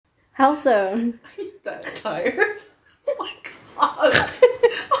Also, I'm that tired. Oh my god.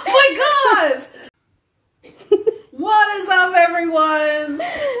 Oh my god. What is up, everyone?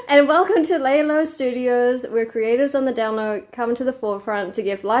 and welcome to Laylow Studios, where creatives on the download come to the forefront to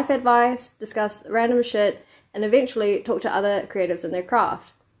give life advice, discuss random shit, and eventually talk to other creatives in their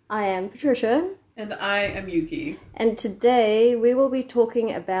craft. I am Patricia. And I am Yuki. And today we will be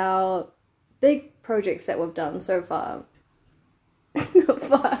talking about big projects that we've done so far.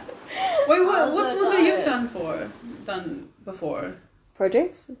 Wait, what's one that you've done before?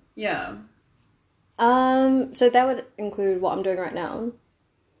 Projects? Yeah. So that would include what I'm doing right now,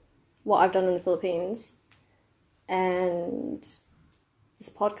 what I've done in the Philippines, and this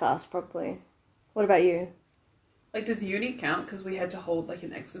podcast, probably. What about you? Like, does uni count? Because we had to hold, like,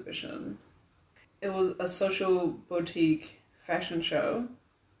 an exhibition. It was a social boutique fashion show.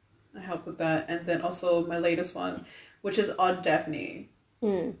 I helped with that. And then also my latest one, which is Odd Daphne,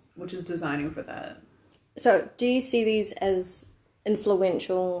 which is designing for that. So, do you see these as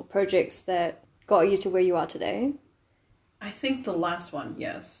influential projects that got you to where you are today? I think the last one,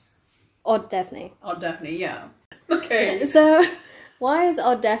 yes. Odd Daphne. Odd Daphne, yeah. Okay. So, why is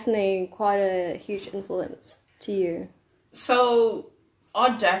Odd Daphne quite a huge influence to you? So,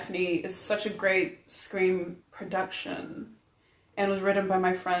 Odd Daphne is such a great Scream production and was written by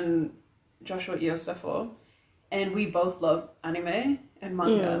my friend Joshua Iosefo. And we both love anime and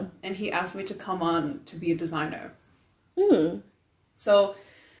manga. And he asked me to come on to be a designer. So,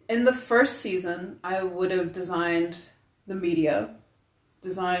 in the first season, I would have designed the media,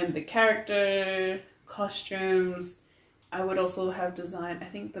 designed the character, costumes. I would also have designed, I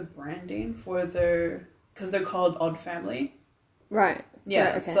think, the branding for because they're called Odd Family. Right.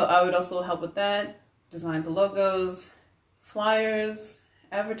 Yeah, right, okay. So I would also help with that, design the logos, flyers,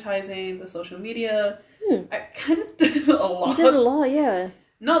 advertising, the social media. I kind of did a lot. You did a lot, yeah.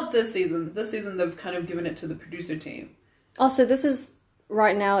 Not this season. This season, they've kind of given it to the producer team. Oh, so this is,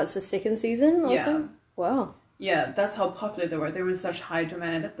 right now, it's the second season also? Yeah. Wow. Yeah, that's how popular they were. They were in such high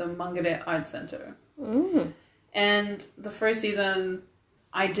demand at the Mangade Art Center. And the first season,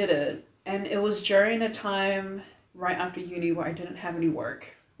 I did it. And it was during a time right after uni where I didn't have any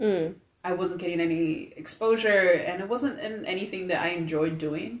work. I wasn't getting any exposure, and it wasn't in anything that I enjoyed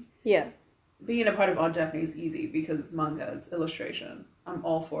doing. Yeah. Being a part of Odd Daphne is easy because it's manga, it's illustration. I'm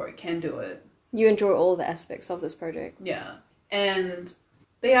all for it, can do it. You enjoy all the aspects of this project. Yeah. And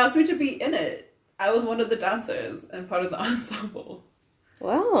they asked me to be in it. I was one of the dancers and part of the ensemble.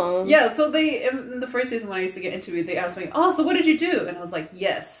 Wow. Yeah, so in the first season when I used to get interviewed, they asked me, oh, so what did you do? And I was like,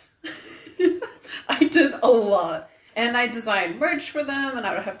 yes. I did a lot. And I designed merch for them, and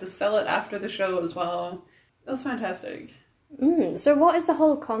I would have to sell it after the show as well. It was fantastic. So what is the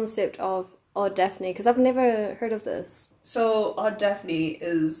whole concept of Odd Daphne? Because I've never heard of this. So Odd Daphne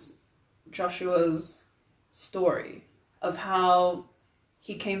is Joshua's story of how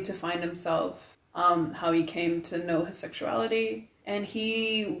he came to find himself, how he came to know his sexuality, and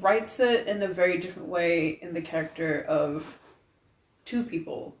he writes it in a very different way in the character of two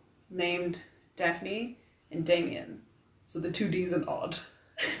people named Daphne and Damien. So the two D's in Odd.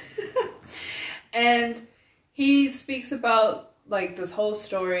 And he speaks about like this whole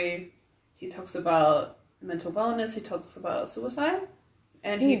story. He talks about mental wellness, he talks about suicide,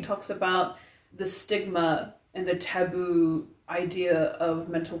 and he talks about the stigma and the taboo idea of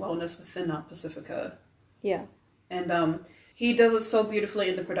mental wellness within Not Pacifica. Yeah. And he does it so beautifully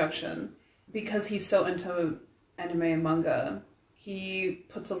in the production because he's so into anime and manga. He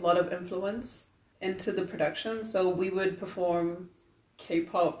puts a lot of influence into the production, so we would perform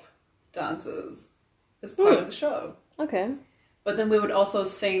K-pop dances as part of the show. Okay. But then we would also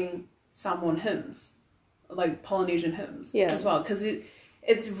sing Samoan hymns, like Polynesian hymns as well, because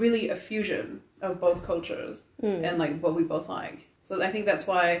it's really a fusion of both cultures and like what we both like. So I think that's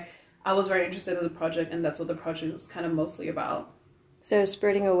why I was very interested in the project, and that's what the project is kind of mostly about. So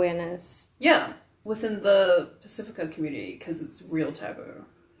spreading awareness. Yeah, within the Pacifica community, because it's real taboo.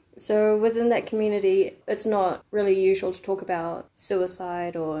 So within that community, it's not really usual to talk about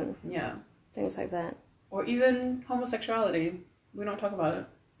suicide or things like that. Or even homosexuality. We don't talk about it.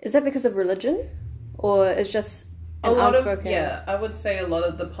 Is that because of religion? Or it's just an unspoken... I would say a lot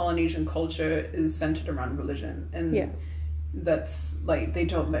of the Polynesian culture is centered around religion. And that's, like, they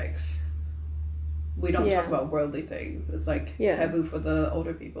don't mix. We don't talk about worldly things. It's, like, taboo for the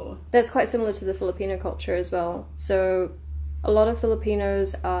older people. That's quite similar to the Filipino culture as well. So a lot of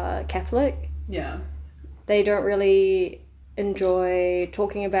Filipinos are Catholic. Yeah. They don't really enjoy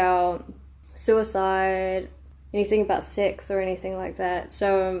talking about suicide, anything about sex or anything like that.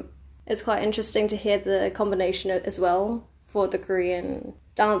 So it's quite interesting to hear the combination as well for the Korean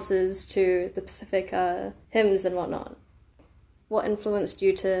dances to the Pacific hymns and whatnot. What influenced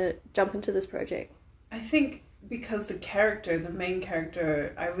you to jump into this project? I think because the main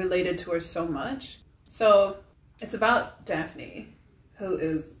character, I related to her so much. So it's about Daphne, who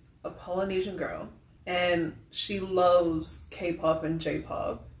is a Polynesian girl, and she loves K-pop and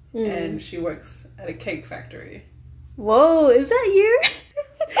J-pop, and she works at a cake factory. Whoa, is that you?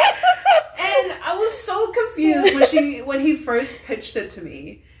 And I was so confused when he first pitched it to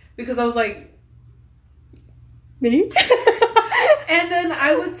me, because I was like, me? and then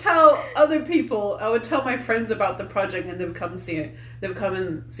I would tell other people, I would tell my friends about the project, and they've come and seen it. They've come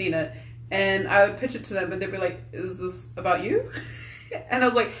and seen it, and I would pitch it to them, and they'd be like, "Is this about you?" And I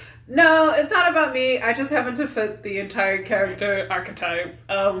was like, "No, it's not about me. I just happen to fit the entire character archetype.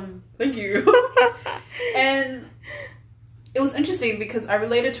 Thank you." And it was interesting because I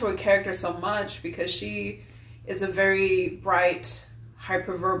related to her character so much because she is a very bright,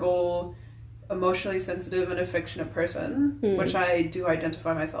 hyperverbal, emotionally sensitive and affectionate person, which I do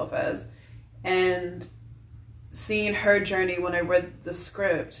identify myself as. And seeing her journey when I read the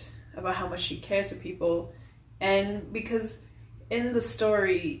script about how much she cares for people, and because in the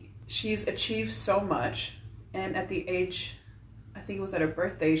story she's achieved so much, and at the age, I think it was at her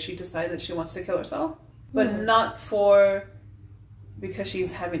birthday, she decided that she wants to kill herself, but not because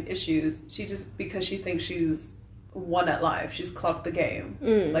she's having issues. Because she thinks she's won at life. She's clocked the game.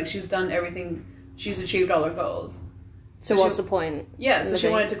 Like, she's done everything. She's achieved all her goals. So what's the point? Yeah, so she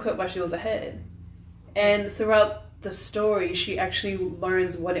wanted to quit while she was ahead. And throughout the story, she actually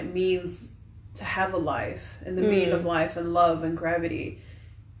learns what it means to have a life, and the meaning of life, and love, and gravity.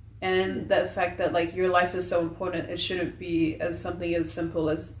 And the fact that, like, your life is so important, it shouldn't be as something as simple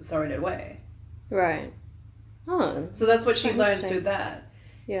as throwing it away. Right. Oh. So that's what she learns through that.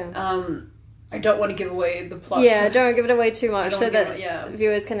 Yeah. I don't want to give away the plot. Yeah, don't give it away too much so that yeah.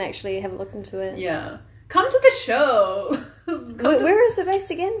 viewers can actually have a look into it. Yeah. Come to the show! Where is it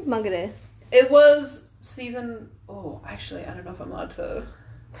based again? Mangere. It was season... Oh, actually, I don't know if I'm allowed to...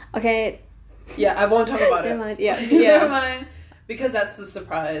 Okay. Yeah, I won't talk about it. Never mind. Yeah. Never mind. Because that's the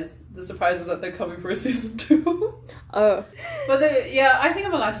surprise. The surprise is that they're coming for season 2. Oh. But I think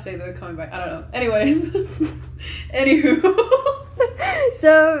I'm allowed to say they're coming back. I don't know. Anyways. Anywho.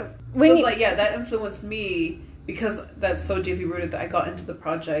 So that influenced me because that's so deeply rooted that I got into the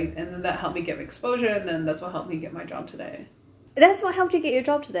project, and then that helped me get exposure, and then that's what helped me get my job today. That's what helped you get your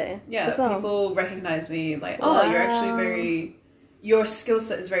job today? Yeah, as well. People recognize me like, oh, you're actually your skill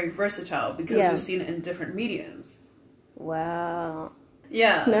set is very versatile because we've seen it in different mediums. Wow.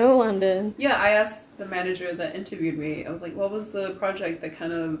 Yeah. No wonder. Yeah, I asked the manager that interviewed me, I was like, what was the project that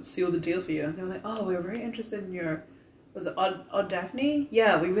kind of sealed the deal for you? And they were like, oh, we're very interested in your... Was it Odd Daphne?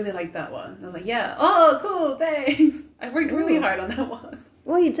 Yeah, we really like that one. And I was like, yeah. Oh, cool, thanks. I worked really hard on that one.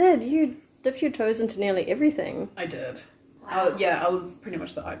 Well, you did. You dipped your toes into nearly everything. I did. Wow. I was pretty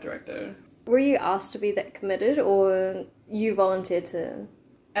much the art director. Were you asked to be that committed, or you volunteered to?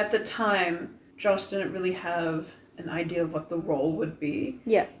 At the time, Josh didn't really have an idea of what the role would be.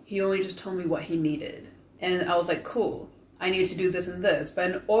 Yeah. He only just told me what he needed. And I was like, cool, I need to do this and this. But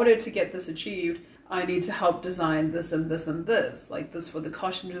in order to get this achieved, I need to help design this and this and this. Like this for the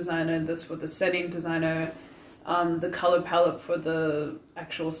costume designer, this for the setting designer, the color palette for the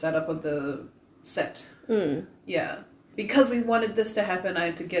actual setup of the set. Yeah. Because we wanted this to happen, I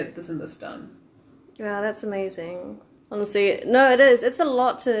had to get this and this done. Yeah, that's amazing. Honestly, no, it is. It's a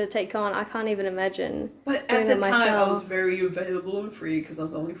lot to take on. I can't even imagine. But at the time, I was very available and free because I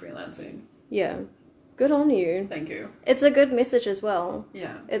was only freelancing. Yeah. Good on you. Thank you. It's a good message as well.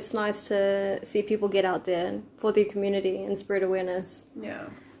 Yeah. It's nice to see people get out there for the community and spread awareness. Yeah.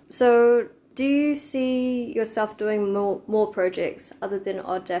 So, do you see yourself doing more projects other than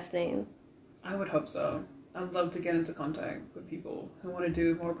Odd Daphne? I would hope so. I'd love to get into contact with people who want to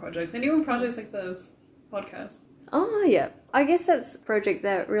do more projects. And even projects like this podcast. Oh, yeah. I guess that's a project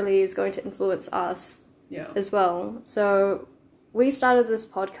that really is going to influence us as well. So, we started this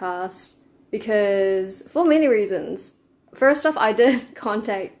podcast because, for many reasons. First off, I did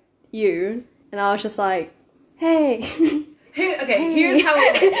contact you, and I was just like, hey. Here's how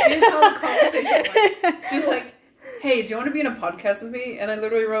it went. Here's how the conversation went. She was like, hey, do you want to be in a podcast with me? And I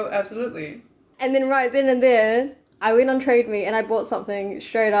literally wrote, absolutely. And then right then and there, I went on Trade Me and I bought something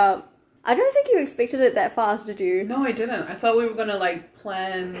straight up. I don't think you expected it that fast, did you? No, I didn't. I thought we were going to,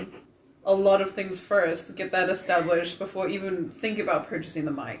 plan a lot of things first to get that established before even think about purchasing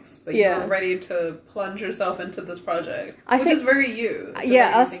the mics. But you were ready to plunge yourself into this project, which is very you.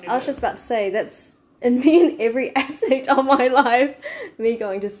 Yeah, I was just about to say, that's in me in every aspect of my life. Me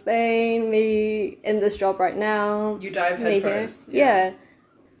going to Spain, me in this job right now. You dive head first. Yeah.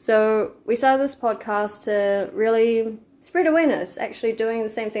 So we started this podcast to really spread awareness, actually doing the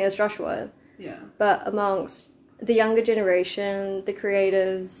same thing as Joshua, Yeah. but amongst the younger generation, the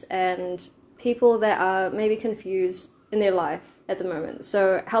creatives, and people that are maybe confused in their life at the moment.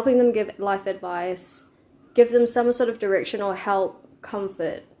 So helping them give life advice, give them some sort of direction or help,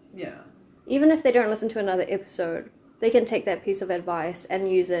 comfort. Yeah. Even if they don't listen to another episode, they can take that piece of advice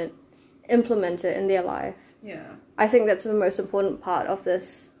and use it, implement it in their life. Yeah. I think that's the most important part of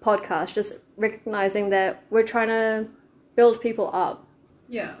this podcast, just recognizing that we're trying to build people up.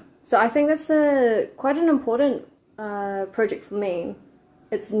 Yeah. So I think that's quite an important project for me.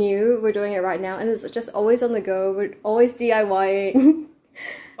 It's new, we're doing it right now, and it's just always on the go. We're always DIYing.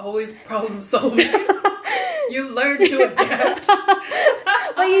 Always problem solving. You learn to adapt.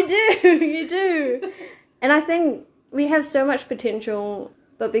 Well, you do. And I think we have so much potential,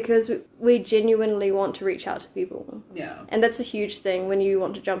 but because we genuinely want to reach out to people. Yeah. And that's a huge thing when you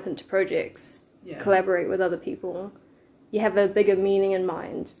want to jump into projects, collaborate with other people. You have a bigger meaning in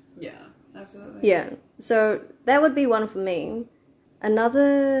mind. Yeah, absolutely. Yeah, so that would be one for me.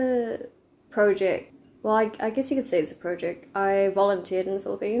 Another project, well, I guess you could say it's a project. I volunteered in the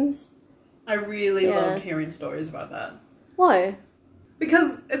Philippines. I really loved hearing stories about that. Why?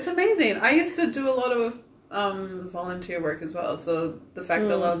 Because it's amazing. I used to do a lot of volunteer work as well. So the fact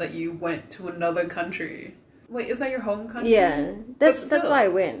alone that you went to another country. Wait, is that your home country? Yeah, that's why I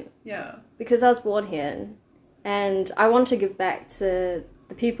went. Yeah. Because I was born here, and I want to give back to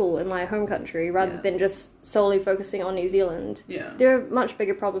the people in my home country rather than just solely focusing on New Zealand. Yeah. There are much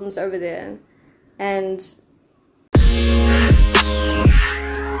bigger problems over there. And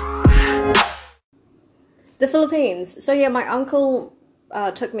the Philippines. So yeah, my uncle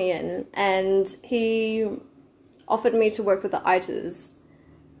took me in, and he offered me to work with the Aitas,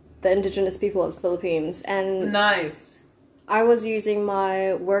 the indigenous people of the Philippines. And nice. I was using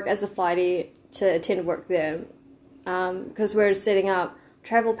my work as a flightie to attend work there, because we're setting up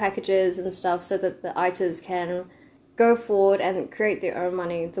travel packages and stuff so that the Aitas can go forward and create their own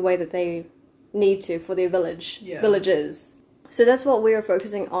money the way that they need to for their villages. So that's what we were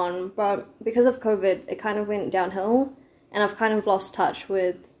focusing on, but because of COVID, it kind of went downhill, and I've kind of lost touch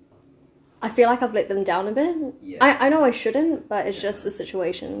with... I feel like I've let them down a bit. Yeah. I know I shouldn't, but it's just the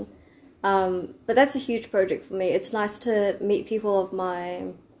situation. But that's a huge project for me. It's nice to meet people of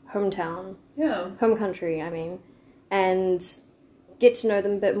my hometown. Yeah. Home country, I mean. And get to know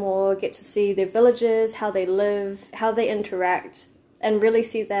them a bit more, get to see their villages, how they live, how they interact, and really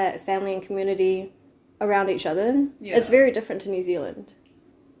see that family and community around each other. Yeah. It's very different to New Zealand.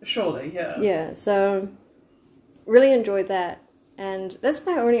 Surely, yeah. Yeah, so really enjoyed that. And that's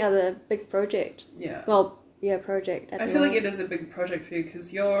my only other big project. Yeah. Well, yeah, project. I feel like it is a big project for you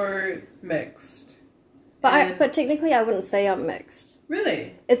because you're mixed. But technically I wouldn't say I'm mixed.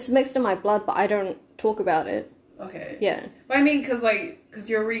 Really? It's mixed in my blood, but I don't talk about it. Okay. Yeah. But I mean, because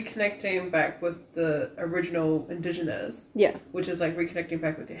you're reconnecting back with the original indigenous. Yeah. Which is like reconnecting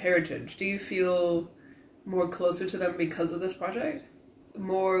back with your heritage. Do you feel more closer to them because of this project?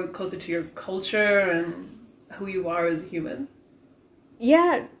 More closer to your culture and who you are as a human?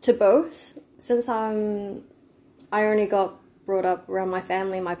 Yeah, to both. Since I only got brought up around my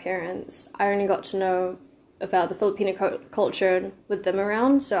family, my parents, I only got to know about the Filipino culture with them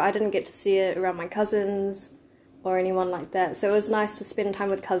around, so I didn't get to see it around my cousins or anyone like that. So it was nice to spend time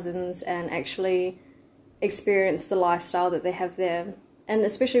with cousins and actually experience the lifestyle that they have there. And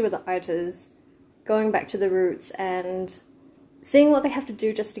especially with the Aitas, going back to the roots and seeing what they have to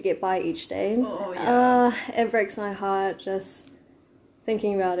do just to get by each day. Oh, yeah. It breaks my heart just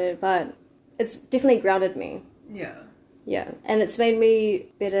thinking about it, but it's definitely grounded me. Yeah. Yeah, and it's made me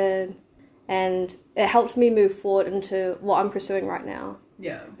better, and it helped me move forward into what I'm pursuing right now.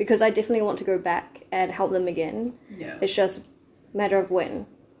 Yeah. Because I definitely want to go back and help them again. Yeah. It's just a matter of when.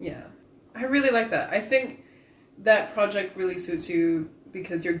 Yeah. I really like that. I think that project really suits you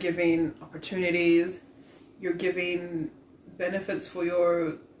because you're giving opportunities, you're giving benefits for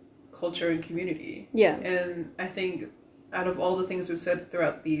your culture and community. Yeah. And I think out of all the things we've said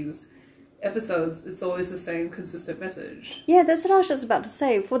throughout these episodes, it's always the same consistent message. Yeah, that's what I was just about to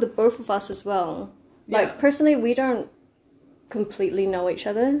say, for the both of us as well. Like, personally, we don't completely know each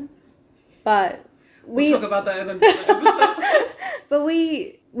other, but we'll talk about that in another episode. But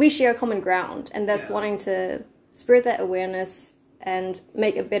we share common ground, and that's wanting to spread that awareness and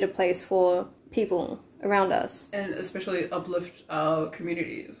make a better place for people around us. And especially uplift our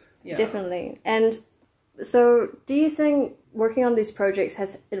communities. Yeah. Definitely. And so, do you think working on these projects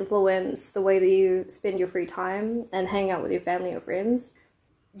has influenced the way that you spend your free time and hang out with your family or friends?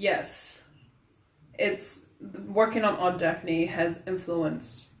 Yes. Working on Odd Daphne has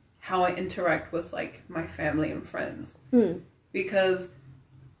influenced how I interact with like my family and friends. Mm. Because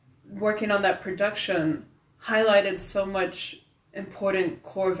working on that production highlighted so much important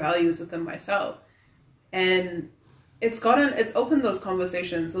core values within myself. And it's opened those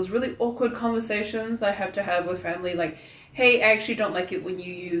conversations, those really awkward conversations I have to have with family, like, hey, I actually don't like it when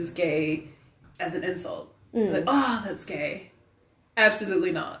you use gay as an insult. Like, oh, that's gay.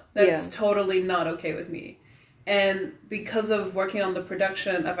 Absolutely not. That's totally not okay with me. And because of working on the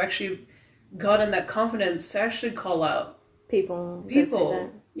production, I've actually gotten that confidence to actually call out people.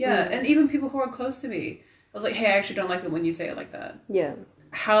 Yeah, and even people who are close to me. I was like, hey, I actually don't like it when you say it like that. Yeah.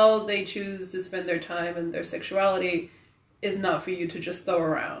 How they choose to spend their time and their sexuality is not for you to just throw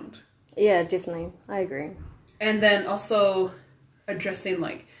around. Yeah, definitely. I agree. And then also addressing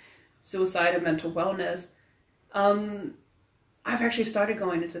like suicide and mental wellness. I've actually started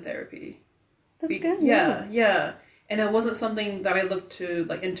going into therapy. That's good. Yeah. And it wasn't something that I looked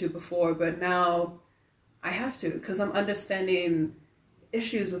into before, but now I have to, because I'm understanding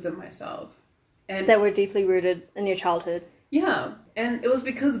issues within myself. And that were deeply rooted in your childhood. Yeah. And it was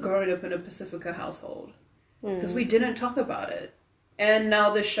because growing up in a Pacifica household. Because we didn't talk about it. And now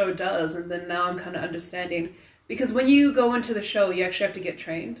this show does, and then now I'm kind of understanding. Because when you go into the show, you actually have to get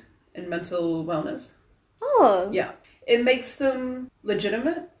trained in mental wellness. Oh. Yeah. It makes them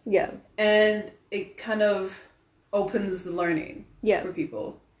legitimate. Yeah. And it kind of opens the learning for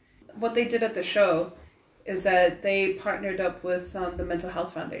people. What they did at the show is that they partnered up with the Mental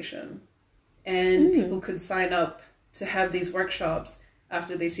Health Foundation. And people could sign up to have these workshops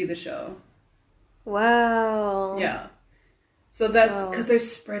after they see the show. Wow. Yeah. So that's because they're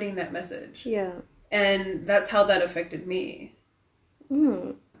spreading that message. Yeah. And that's how that affected me.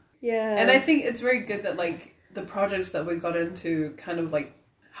 Yeah. And I think it's very good that, like, the projects that we got into kind of, like,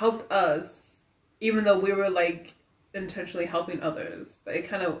 helped us, even though we were, like, intentionally helping others. But it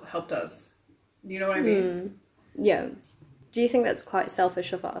kind of helped us. You know what I mean? Yeah. Do you think that's quite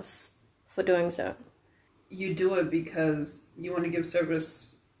selfish of us for doing so? You do it because you want to give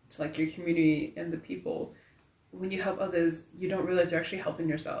service to, like, your community and the people. When you help others, you don't realize you're actually helping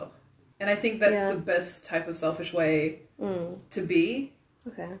yourself. And I think that's the best type of selfish way to be.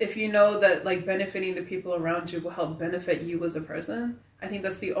 Okay. If you know that, like, benefiting the people around you will help benefit you as a person, I think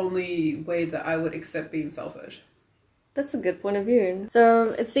that's the only way that I would accept being selfish. That's a good point of view.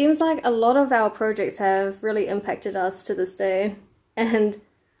 So it seems like a lot of our projects have really impacted us to this day. And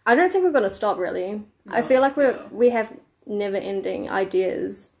I don't think we're going to stop, really. No, I feel like we have never-ending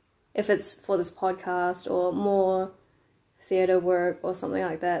ideas, if it's for this podcast or more theatre work or something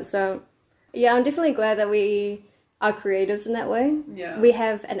like that. So, yeah, I'm definitely glad that we are creatives in that way. Yeah. We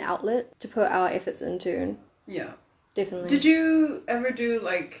have an outlet to put our efforts into. Yeah. Definitely. Did you ever do,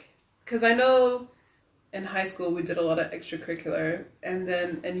 like... Because I know in high school we did a lot of extracurricular, and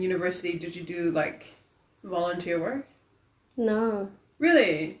then in university, did you do, like, volunteer work? No.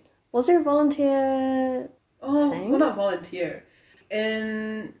 Really? Was there a volunteer thing? Well, not volunteer.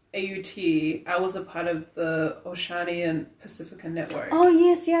 In AUT, I was a part of the Oceanian Pacifica Network. Oh,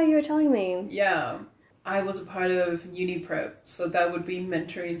 yes, yeah, you were telling me. Yeah. I was a part of uni prep, so that would be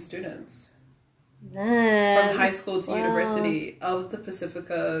mentoring students. Man. From high school to university of the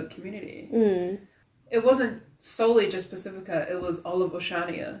Pacifica community. Mm. It wasn't solely just Pacifica, it was all of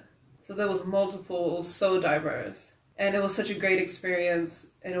Oceania. So there was multiple, so diverse. And it was such a great experience,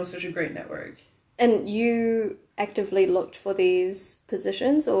 and it was such a great network. And you actively looked for these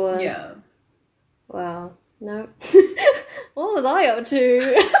positions, or? Yeah. Wow. No. What was I up to?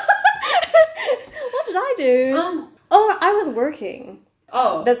 What did I do? I was working.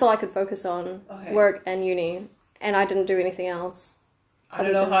 Oh. That's all I could focus on. Okay. Work and uni. And I didn't do anything else. I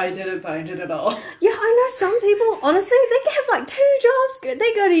don't know how I did it, but I did it all. Yeah, I know some people, honestly, they have like 2 jobs.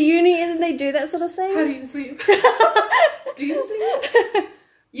 They go to uni and then they do that sort of thing. How do you sleep? Do you sleep?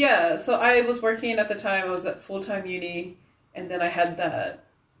 Yeah, so I was working at the time. I was at full-time uni, and then I had that.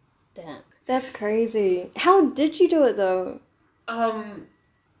 Damn. That's crazy. How did you do it, though? I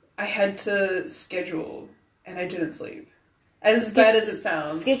had to schedule, and I didn't sleep. As bad as it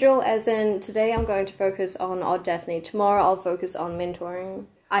sounds. Schedule as in, today I'm going to focus on Odd Daphne. Tomorrow I'll focus on mentoring.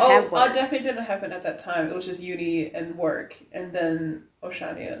 I have work. Odd Daphne didn't happen at that time. It was just uni and work, and then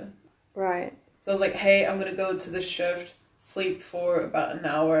Oceania. Right. So I was like, hey, I'm going to go to this shift, sleep for about an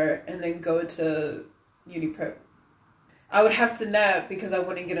hour, and then go to uni prep. I would have to nap because I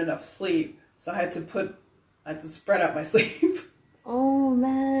wouldn't get enough sleep. So I had to spread out my sleep. Oh,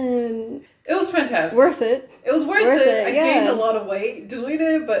 man. It was fantastic. Worth it. It was worth it. I gained a lot of weight doing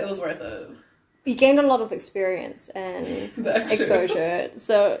it, but it was worth it. You gained a lot of experience and exposure.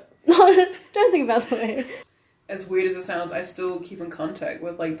 So, don't think about the way. as weird as it sounds, I still keep in contact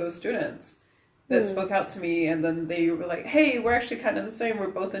with like those students that spoke out to me, and then they were like, hey, we're actually kind of the same, we're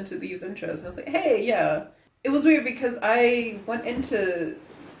both into these interests. And I was like, hey, yeah. It was weird because I went into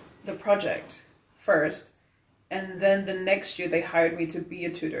the project first, and then the next year they hired me to be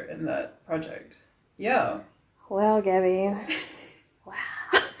a tutor in that project. Yeah. Well, Gabby. Wow.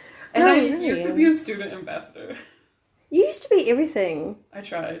 And No, I really. used to be a student ambassador. You used to be everything. I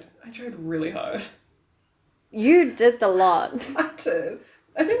tried really hard. You did the lot. I did.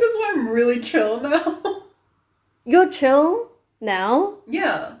 I think that's why I'm really chill now. You're chill now?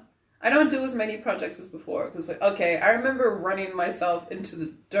 Yeah. I don't do as many projects as before. Because, like, okay, I remember running myself into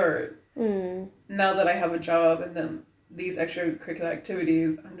the dirt. Now that I have a job and then these extracurricular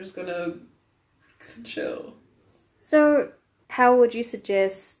activities, I'm just gonna chill. So, how would you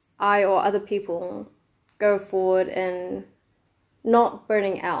suggest I or other people go forward in not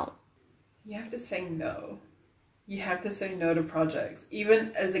burning out? You have to say no. You have to say no to projects.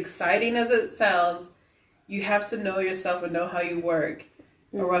 Even as exciting as it sounds, you have to know yourself and know how you work,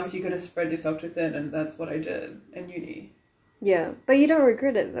 or else you're going to spread yourself too thin, and that's what I did in uni. Yeah, but you don't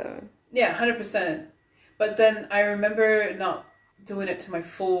regret it though. Yeah, 100%. But then I remember not doing it to my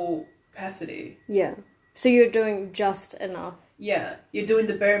full capacity. Yeah. So you're doing just enough. Yeah, you're doing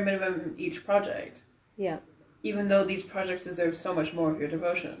the bare minimum each project. Yeah. Even though these projects deserve so much more of your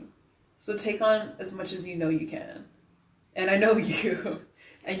devotion. So take on as much as you know you can. And I know you.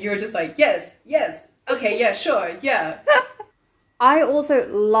 And you're just like, yes, okay, yeah, sure, yeah. I also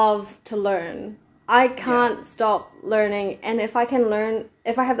love to learn. I can't stop learning, and if I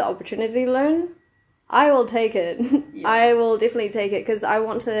have the opportunity to learn, I will take it. Yeah. I will definitely take it, because I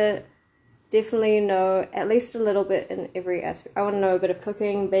want to definitely know at least a little bit in every aspect. I want to know a bit of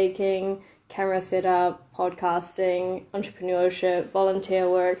cooking, baking, camera setup, podcasting, entrepreneurship, volunteer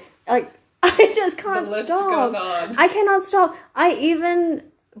work. Like, I just can't The list stop. goes on. I cannot stop. I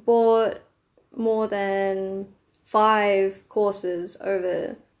even bought more than 5 courses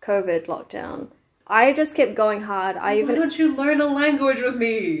over COVID lockdown. I just kept going hard. Why don't you learn a language with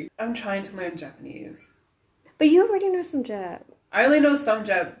me? I'm trying to learn Japanese. But you already know some Jap. I only know some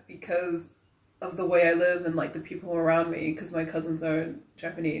Jap because of the way I live and like the people around me, because my cousins are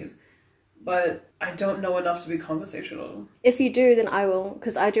Japanese. But I don't know enough to be conversational. If you do, then I will,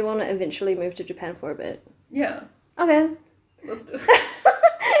 because I do want to eventually move to Japan for a bit. Yeah. Okay. Let's do it.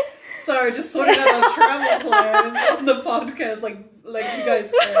 Sorry, just sorting out a travel plan on the podcast, like you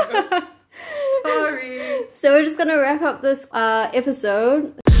guys said. Sorry. So we're just going to wrap up this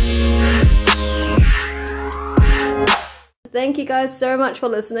episode. Thank you guys so much for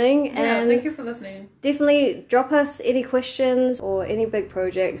listening. Yeah, thank you for listening. Definitely drop us any questions or any big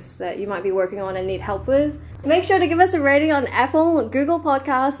projects that you might be working on and need help with. Make sure to give us a rating on Apple, Google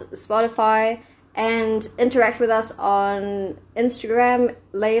Podcasts, Spotify, and interact with us on Instagram,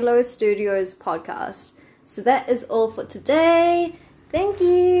 Laylo Studios Podcast. So that is all for today. Thank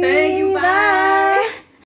you.